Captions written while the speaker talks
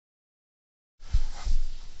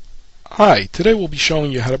Hi, today we'll be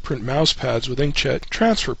showing you how to print mouse pads with inkjet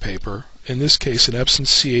transfer paper, in this case an Epson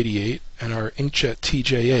C88 and our inkjet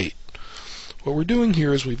TJ8. What we're doing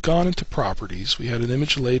here is we've gone into Properties, we had an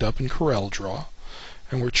image laid up in CorelDRAW,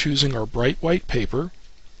 and we're choosing our bright white paper.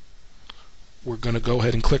 We're going to go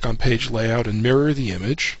ahead and click on Page Layout and mirror the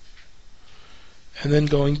image. And then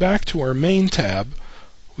going back to our main tab,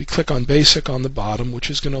 we click on Basic on the bottom,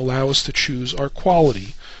 which is going to allow us to choose our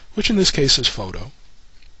quality, which in this case is photo.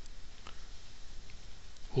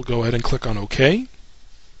 We'll go ahead and click on OK.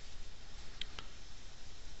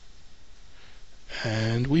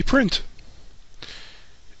 And we print.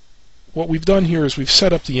 What we've done here is we've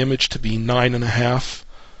set up the image to be 9.5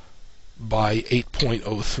 by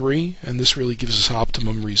 8.03, and this really gives us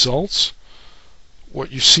optimum results.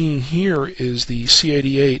 What you're seeing here is the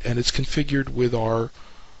C88, and it's configured with our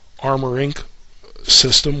Armor Ink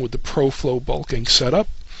system with the ProFlow bulk ink setup.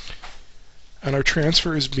 And our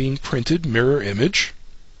transfer is being printed mirror image.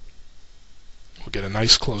 We'll get a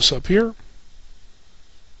nice close-up here.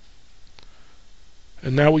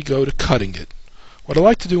 And now we go to cutting it. What I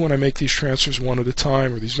like to do when I make these transfers one at a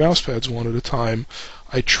time, or these mouse pads one at a time,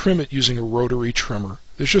 I trim it using a rotary trimmer.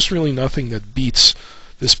 There's just really nothing that beats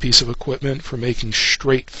this piece of equipment for making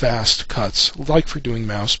straight, fast cuts, like for doing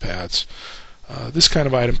mouse pads. This kind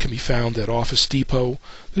of item can be found at Office Depot.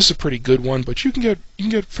 This is a pretty good one, but you can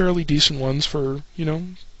get fairly decent ones for,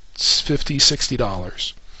 $50,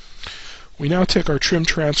 $60. We now take our trim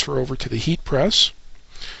transfer over to the heat press.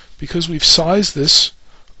 Because we've sized this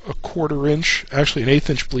a 1/4 inch, actually an 1/8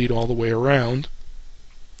 inch bleed all the way around,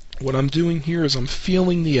 what I'm doing here is I'm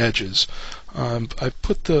feeling the edges. I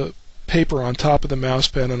put the paper on top of the mouse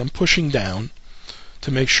pad and I'm pushing down to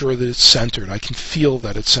make sure that it's centered. I can feel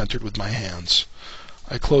that it's centered with my hands.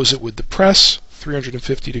 I close it with the press,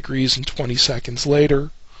 350 degrees, and 20 seconds later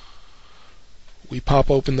we pop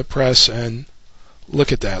open the press and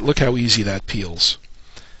look at that. Look how easy that peels.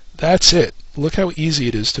 That's it. Look how easy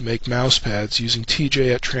it is to make mouse pads using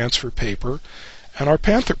TJ at transfer paper and our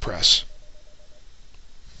Panther Press.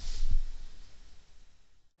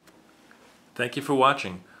 Thank you for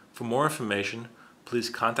watching. For more information, please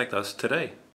contact us today.